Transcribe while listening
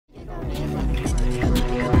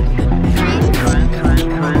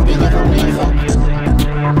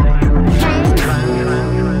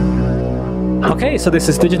so this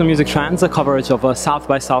is Digital Music Trends, a coverage of South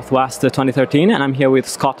by Southwest 2013, and I'm here with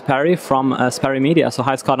Scott Perry from Sperry Media. So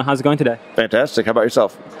hi Scott, and how's it going today? Fantastic. How about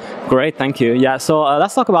yourself? Great, thank you. Yeah, so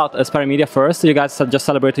let's talk about Sperry Media first. You guys just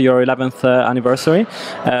celebrated your 11th anniversary,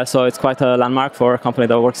 so it's quite a landmark for a company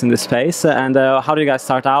that works in this space. And how did you guys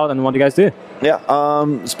start out, and what do you guys do?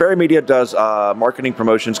 Yeah, Sperry Media does marketing,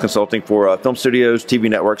 promotions, consulting for film studios,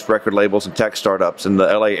 TV networks, record labels, and tech startups in the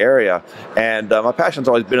LA area. And my passion's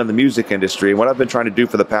always been in the music industry. And what I've been trying to do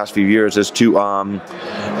for the past few years is to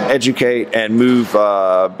educate and move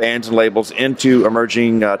bands and labels into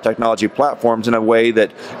emerging technology platforms in a way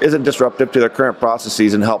that isn't disruptive to their current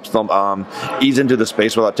processes and helps them ease into the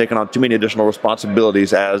space without taking on too many additional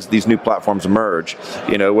responsibilities as these new platforms emerge.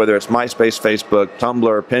 You know, whether it's MySpace, Facebook,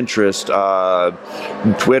 Tumblr, Pinterest,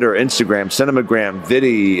 Twitter, Instagram, Cinemagram,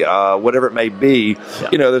 Vidi, whatever it may be. Yeah.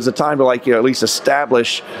 You know, there's a time to at least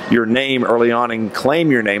establish your name early on and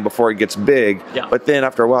claim your name before it gets big. Yeah. But then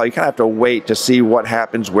after a while, you kind of have to wait to see what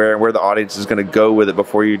happens where and where the audience is going to go with it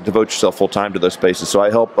before you devote yourself full time to those spaces. So I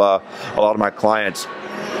help a lot of my clients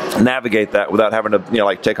navigate that without having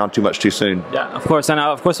to take on too much too soon. Yeah, of course. And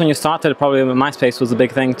of course when you started, probably MySpace was a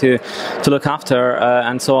big thing to look after,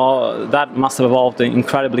 and so that must have evolved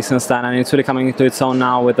incredibly since then, and it's really coming into its own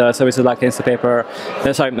now with services like Instagram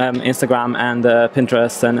and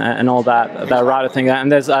Pinterest and all that router thing.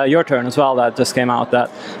 And there's Your Turn as well that just came out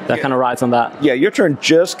that kind of rides on that. Yeah, Your Turn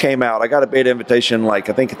just came out. I got a beta invitation I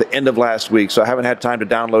think at the end of last week, so I haven't had time to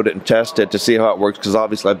download it and test it to see how it works, because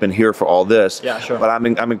obviously I've been here for all this. Yeah, sure. But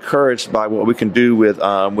I'm encouraged by what we can do with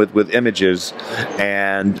images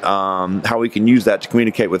and how we can use that to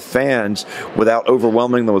communicate with fans without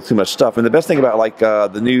overwhelming them with too much stuff. And the best thing about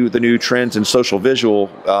the new trends in social visual,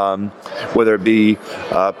 whether it be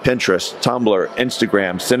Pinterest, Tumblr,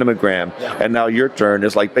 Instagram, Cinemagram, and now Your Turn,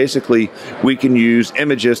 is basically we can use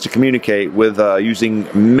images to communicate with using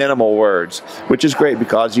minimal words, which is great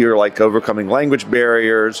because you're overcoming language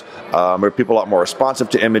barriers, or people are a lot more responsive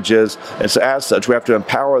to images, and so as such we have to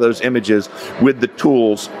empower those images with the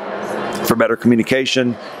tools for better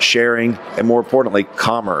communication, sharing, and more importantly,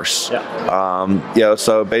 commerce. Yeah.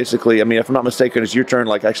 So basically, I mean, if I'm not mistaken, is Your Turn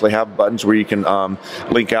actually have buttons where you can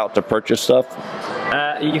link out to purchase stuff?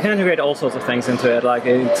 You can integrate all sorts of things into it,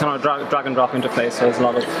 it's kind of drag and drop interface, so there's a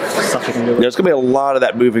lot of stuff you can do. There's going to be a lot of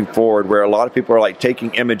that moving forward, where a lot of people are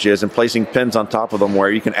taking images and placing pins on top of them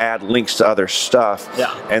where you can add links to other stuff.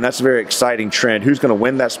 Yeah. And that's a very exciting trend. Who's going to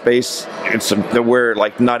win that space? It's where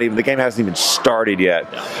not even the game hasn't even started yet.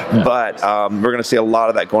 Yeah. But we're going to see a lot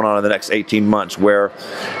of that going on in the next 18 months, where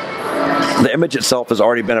the image itself has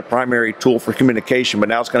already been a primary tool for communication, but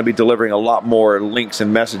now it's going to be delivering a lot more links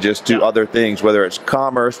and messages to other things, whether it's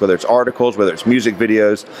commerce, whether it's articles, whether it's music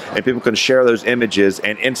videos, and people can share those images,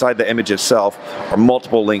 and inside the image itself are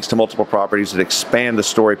multiple links to multiple properties that expand the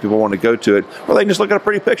story people want to go to it, or they can just look at a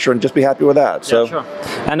pretty picture and just be happy with that. So, sure.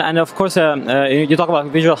 And of course, you talk about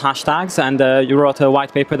visual hashtags, and you wrote a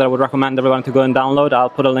white paper that I would recommend everyone to go and download. I'll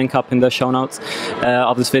put a link up in the show notes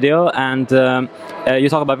of this video, and you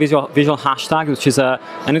talk about visual hashtag, which is an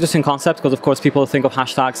interesting concept, because of course people think of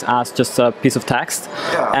hashtags as just a piece of text.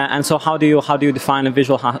 And so how do you define a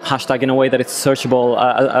visual hashtag in a way that it's searchable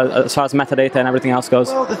as far as metadata and everything else goes?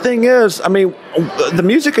 Well, the thing is, I mean, the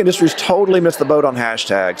music industry's totally missed the boat on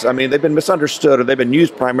hashtags. I mean, they've been misunderstood, or they've been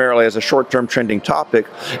used primarily as a short-term trending topic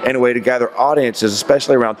and a way to gather audiences,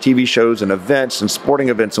 especially around TV shows and events and sporting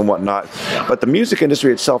events and whatnot. But the music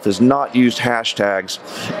industry itself has not used hashtags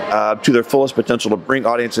to their fullest potential to bring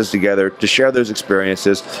audiences together, to share those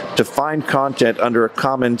experiences, to find content under a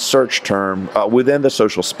common search term within the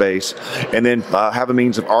social space, and then have a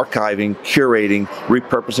means of archiving, curating,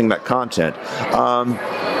 repurposing that content.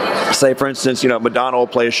 Say, for instance, Madonna will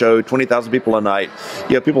play a show, 20,000 people a night.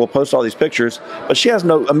 People will post all these pictures, but she has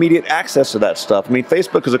no immediate access to that stuff. I mean,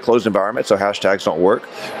 Facebook is a closed environment, so hashtags don't work.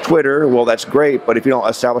 Twitter, well, that's great, but if you don't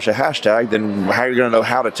establish a hashtag, then how are you going to know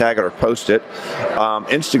how to tag it or post it?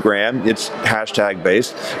 Instagram, it's hashtag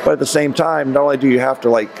based, but at the same time, not only do you have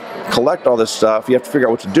to collect all this stuff, you have to figure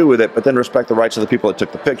out what to do with it, but then respect the rights of the people that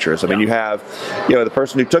took the pictures. I mean, you have, the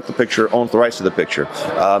person who took the picture owns the rights to the picture.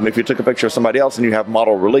 If you took a picture of somebody else, then you have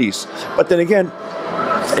model release. But then again,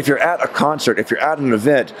 if you're at a concert, if you're at an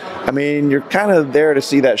event, I mean, you're kind of there to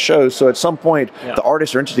see that show. So at some point, the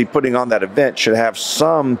artist or entity putting on that event should have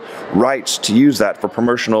some rights to use that for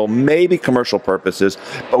promotional, maybe commercial purposes.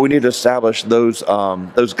 But we need to establish those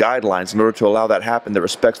guidelines in order to allow that to happen, that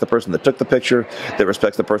respects the person that took the picture, that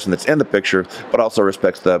respects the person that's in the picture, but also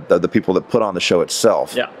respects the people that put on the show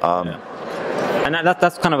itself. And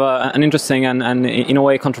that's kind of an interesting and in a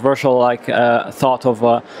way controversial thought of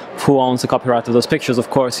who owns the copyright of those pictures. Of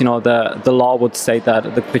course, the law would state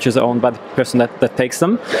that the pictures are owned by the person that takes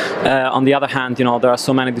them. On the other hand, there are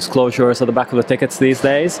so many disclosures at the back of the tickets these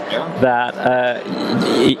days that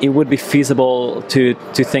it would be feasible to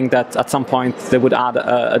think that at some point they would add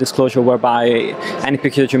a disclosure whereby any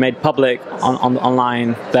picture that you made public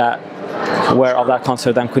online that where of that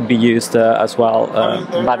concert then could be used as well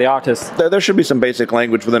by the artist. There should be some basic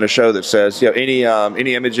language within a show that says, any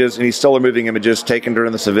images, any still or moving images taken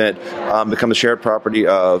during this event become the shared property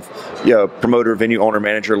of, promoter, venue owner,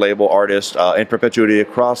 manager, label, artist, in perpetuity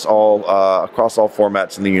across all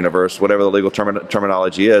formats in the universe, whatever the legal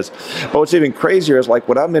terminology is. But what's even crazier is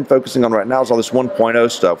what I've been focusing on right now is all this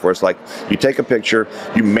 1.0 stuff, where it's you take a picture,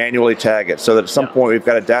 you manually tag it, so that at some point we've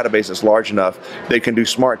got a database that's large enough they can do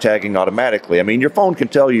smart tagging automatically. I mean, your phone can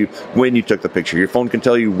tell you when you took the picture. Your phone can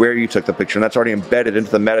tell you where you took the picture, and that's already embedded into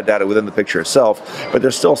the metadata within the picture itself. But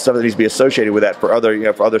there's still stuff that needs to be associated with that for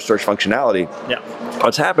other search functionality. Yeah.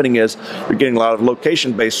 What's happening is you're getting a lot of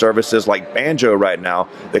location-based services like Banjo right now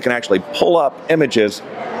that can actually pull up images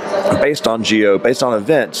based on based on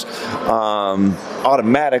events,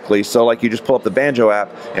 automatically. So you just pull up the Banjo app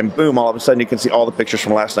and boom, all of a sudden you can see all the pictures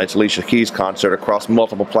from last night's Alicia Keys concert across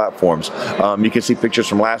multiple platforms. You can see pictures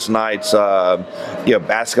from last night's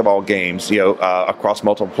basketball games across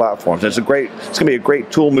multiple platforms. And it's going to be a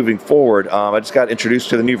great tool moving forward. I just got introduced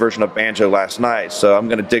to the new version of Banjo last night, so I'm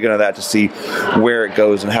going to dig into that to see where it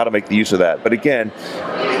goes and how to make the use of that. But again,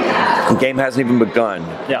 the game hasn't even begun.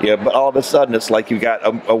 But all of a sudden it's you've got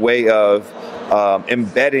a way of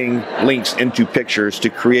embedding links into pictures to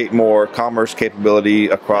create more commerce capability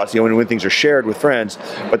across, when things are shared with friends.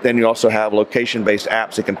 But then you also have location-based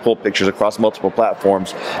apps that can pull pictures across multiple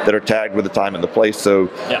platforms that are tagged with the time and the place. So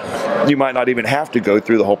you might not even have to go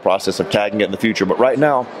through the whole process of tagging it in the future. But right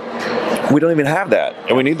now, we don't even have that,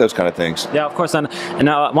 and we need those kind of things. Yeah, of course. And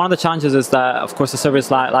one of the challenges is that, of course, a service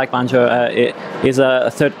like Banjo it is a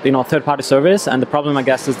third-party service, and the problem, I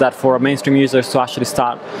guess, is that for mainstream users to actually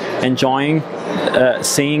start enjoying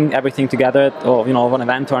seeing everything together, or of an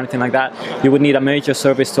event or anything like that, you would need a major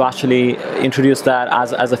service to actually introduce that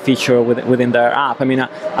as a feature within their app. I mean,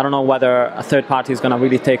 I don't know whether a third party is going to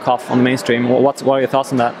really take off on the mainstream. What are your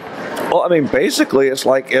thoughts on that? Well, I mean, basically, it's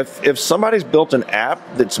if somebody's built an app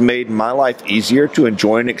that's made my life easier to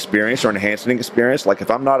enjoy an experience or enhance an experience,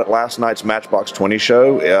 if I'm not at last night's Matchbox 20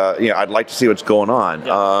 show, I'd like to see what's going on.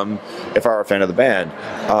 If I were a fan of the band,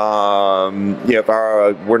 if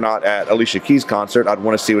we're not at Alicia Keys' concert, I'd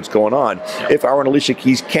want to see what's going on. If I were in Alicia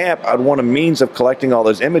Keys' camp, I'd want a means of collecting all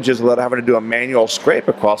those images without having to do a manual scrape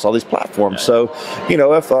across all these platforms. So,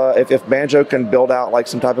 if Banjo can build out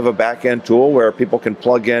some type of a back-end tool where people can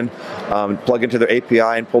plug into their API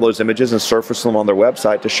and pull those images and surface them on their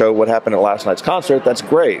website to show what happened at last night's concert, that's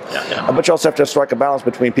great. But you also have to strike a balance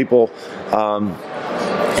between people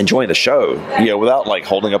enjoying the show, without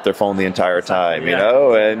holding up their phone the entire time,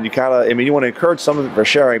 and you want to encourage some of it for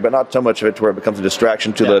sharing, but not so much of it to where it becomes a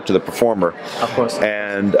distraction to the performer. Of course.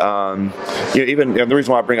 And even the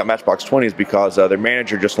reason why I bring up Matchbox 20 is because their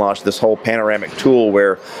manager just launched this whole panoramic tool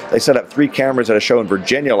where they set up 3 cameras at a show in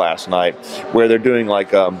Virginia last night, where they're doing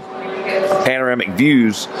panoramic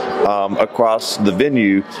views across the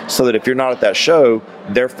venue, so that if you're not at that show,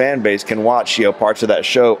 their fan base can watch parts of that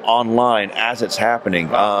show online as it's happening.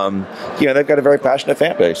 They've got a very passionate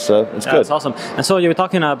fan base, so it's good. That's awesome. And so you were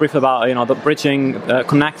talking briefly about the bridging,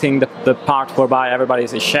 connecting the part whereby everybody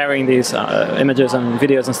is sharing these images and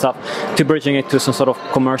videos and stuff, to bridging it to some sort of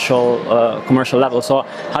commercial level. So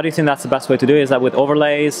how do you think that's the best way to do it? Is that with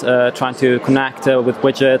overlays, trying to connect with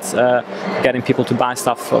widgets, getting people to buy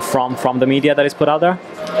stuff from the media that is put out there?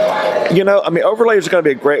 Overlays are going to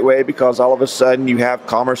be a great way, because all of a sudden you have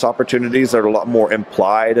commerce opportunities that are a lot more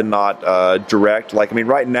implied and not direct.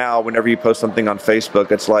 Right now, whenever you post something on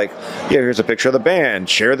Facebook, it's here's a picture of the band,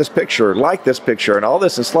 share this picture, like this picture, and all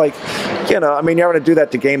this. It's you're going to do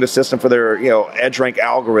that to game the system for their, EdgeRank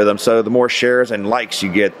algorithm. So the more shares and likes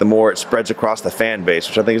you get, the more it spreads across the fan base,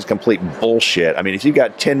 which I think is complete bullshit. I mean, if you've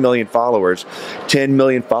got 10 million followers, 10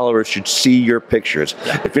 million followers should see your pictures.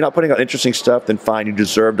 If you're not putting out interesting stuff, then fine, you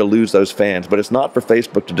deserve to lose those fans. But it's not for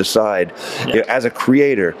Facebook to decide as a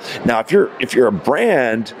creator. Now, if you're a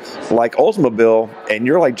brand like Oldsmobile and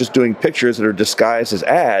you're just doing pictures that are disguised as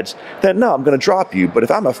ads, then no, I'm going to drop you. But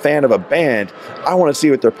if I'm a fan of a band, I want to see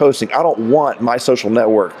what they're posting. I don't want my social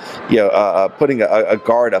network, putting a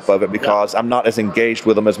guard up of it, because I'm not as engaged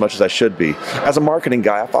with them as much as I should be. As a marketing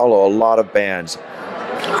guy, I follow a lot of bands.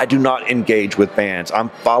 I do not engage with bands. I'm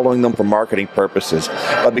following them for marketing purposes.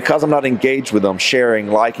 But because I'm not engaged with them, sharing,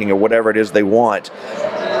 liking, or whatever it is they want,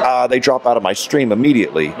 they drop out of my stream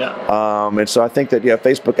immediately. Yeah. And so I think that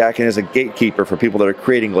Facebook acting as a gatekeeper for people that are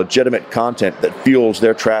creating legitimate content that fuels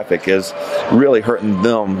their traffic is really hurting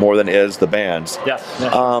them more than it is the bands. Yes.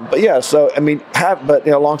 But yeah, so I mean,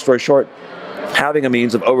 long story short, having a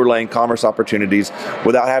means of overlaying commerce opportunities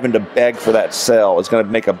without having to beg for that sale is going to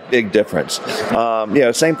make a big difference.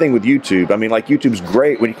 Same thing with YouTube. I mean, like, YouTube's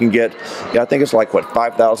great when you can get, I think it's like, what,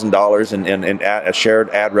 $5,000 in a shared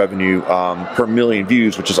ad revenue per million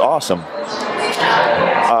views, which is awesome.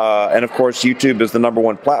 And of course, YouTube is the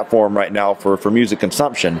 #1 platform right now for music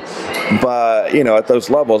consumption. But at those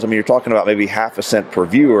levels, I mean, you're talking about maybe half a cent per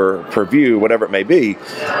view, whatever it may be.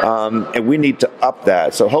 And we need to up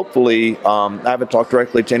that. So hopefully, I haven't talked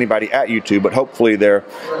directly to anybody at YouTube, but hopefully they're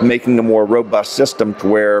making a more robust system to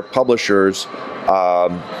where publishers,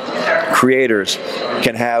 creators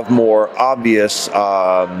can have more obvious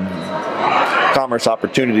commerce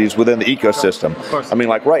opportunities within the ecosystem. I mean,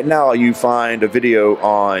 like right now, you find a video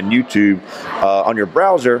on YouTube on your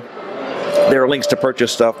browser. There are links to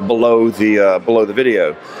purchase stuff below the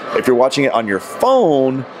video. If you're watching it on your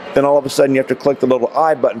phone, then all of a sudden you have to click the little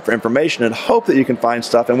I button for information and hope that you can find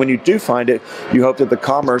stuff. And when you do find it, you hope that the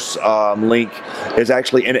commerce link is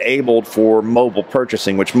actually enabled for mobile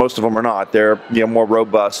purchasing, which most of them are not. They're more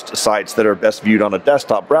robust sites that are best viewed on a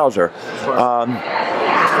desktop browser.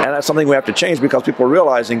 And that's something we have to change, because people are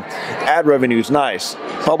realizing ad revenue is nice,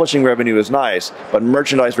 publishing revenue is nice, but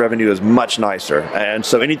merchandise revenue is much nicer. And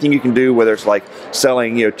so anything you can do, whether it's like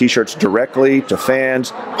selling t-shirts directly to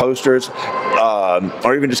fans, posters,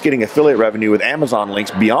 or even just getting affiliate revenue with Amazon links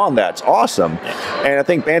beyond that's awesome. And I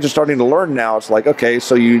think bands are starting to learn now. It's like, okay,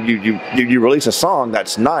 so you release a song,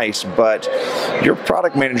 that's nice, but your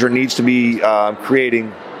product manager needs to be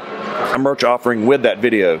creating a merch offering with that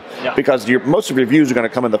video, because most of your views are going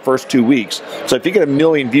to come in the first 2 weeks. So if you get 1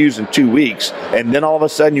 million views in 2 weeks, and then all of a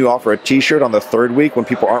sudden you offer a t-shirt on the 3rd week when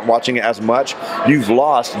people aren't watching it as much, you've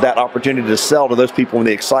lost that opportunity to sell to those people when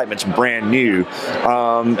the excitement's brand new.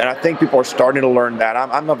 And I think people are starting to learn that.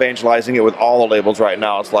 I'm evangelizing it with all the labels right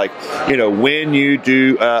now. It's like, when you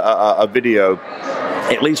do a video,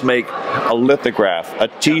 at least make a lithograph, a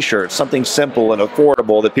t-shirt, something simple and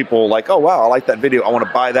affordable that people like, oh wow, I like that video, I want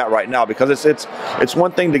to buy that right now. Because it's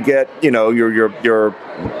one thing to get your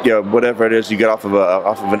whatever it is you get off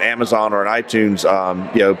of an Amazon or an iTunes,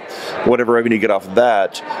 whatever revenue you get off of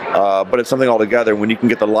that, but it's something altogether when you can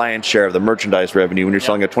get the lion's share of the merchandise revenue when you're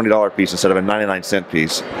selling a $20 piece instead of a 99-cent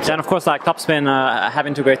piece. And of course, like Topspin have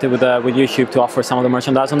integrated with YouTube to offer some of the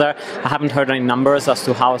merchandise on there. I haven't heard any numbers as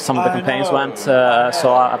to how some of the campaigns went,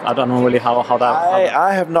 so I don't know really how that.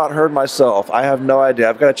 I have not heard myself. I have no idea.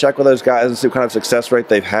 I've got to check with those guys and see what kind of success rate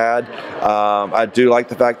they've had. I do like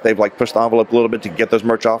the fact they've pushed the envelope a little bit to get those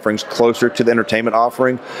merch offerings closer to the entertainment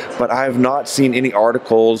offering, but I have not seen any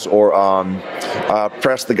articles or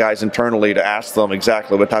pressed the guys internally to ask them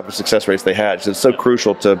exactly what type of success rates they had. So it's so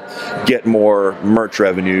crucial to get more merch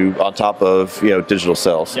revenue on top of digital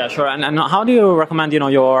sales. Yeah, sure. And how do you recommend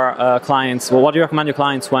your clients? Well, what do you recommend your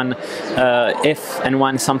clients when, if and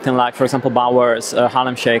when something like, for example, Bauer's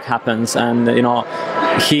Harlem Shake happens, and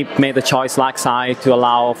he made the choice, like Sai, to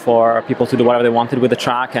allow for people to do whatever they wanted with the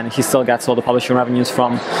track, and he still gets all the publishing revenues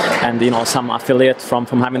from, and some affiliate from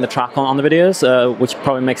having the track on the videos, which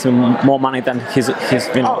probably makes him more money than his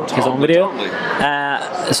own video.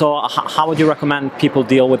 So how would you recommend people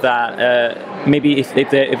deal with that? Maybe if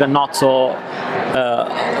they're not so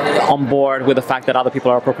on board with the fact that other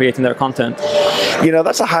people are appropriating their content.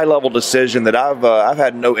 That's a high-level decision that I've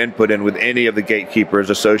had no input in with any of the gatekeepers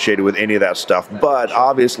associated with any of that stuff. But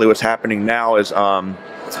obviously, what's happening now is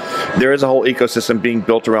there is a whole ecosystem being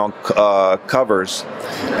built around covers,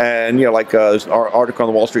 and there's an article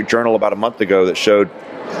on the Wall Street Journal about a month ago that showed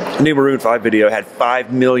new Maroon 5 video had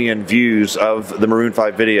 5 million views of the Maroon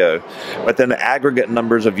 5 video, but then the aggregate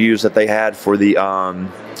numbers of views that they had for the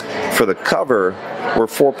cover were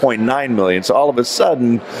 4.9 million. So all of a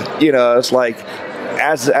sudden, it's like,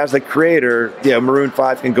 as the creator, Maroon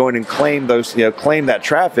 5 can go in and claim those, claim that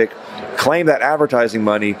traffic, claim that advertising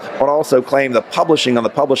money, but also claim the publishing on the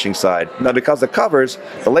publishing side. Now, because the covers,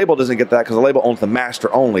 the label doesn't get that because the label owns the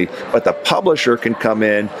master only, but the publisher can come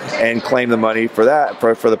in and claim the money for that,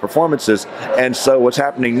 for the performances. And so what's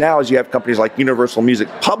happening now is you have companies like Universal Music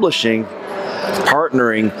Publishing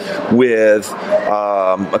partnering with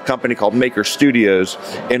a company called Maker Studios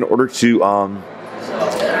in order to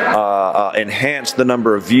enhance the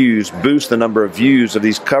number of views, boost the number of views of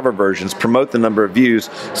these cover versions, promote the number of views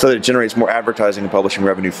so that it generates more advertising and publishing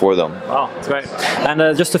revenue for them. Wow, that's great.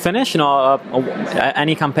 And just to finish,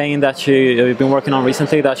 any campaign that you've been working on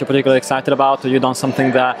recently that you're particularly excited about, or you've done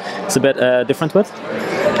something that's a bit different with?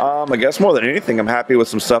 I guess more than anything, I'm happy with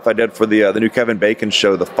some stuff I did for the new Kevin Bacon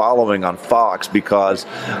show, The Following, on Fox, because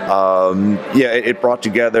it brought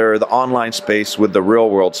together the online space with the real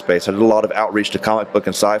world space. I did a lot of outreach to comic book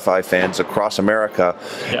and sci-fi fans across America,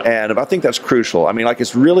 and I think that's crucial. I mean, like,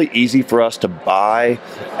 it's really easy for us to buy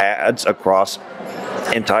ads across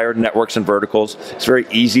entire networks and verticals. It's very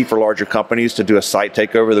easy for larger companies to do a site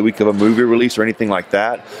takeover the week of a movie release or anything like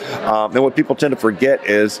that. And what people tend to forget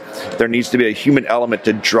is there needs to be a human element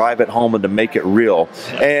to drive it home and to make it real.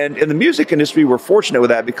 And in the music industry, we're fortunate with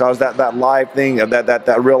that, because that live thing,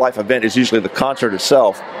 that real life event is usually the concert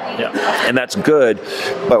itself. And that's good.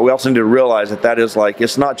 But we also need to realize that is like,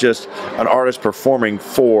 it's not just an artist performing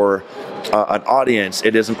for an audience.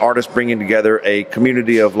 It is an artist bringing together a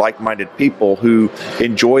community of like-minded people who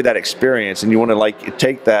enjoy that experience, and you want to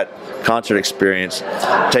take that concert experience,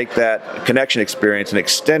 take that connection experience, and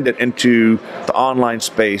extend it into the online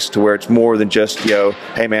space to where it's more than just,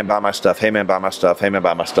 hey man, buy my stuff, hey man, buy my stuff, hey man,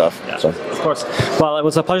 buy my stuff. So. Of course. Well, it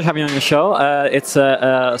was a pleasure having you on your show. It's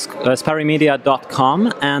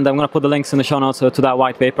sperrymedia.com, and I'm going to put the links in the show notes to that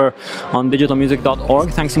white paper on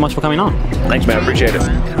digitalmusic.org. Thanks so much for coming on. Thanks, man. I appreciate it.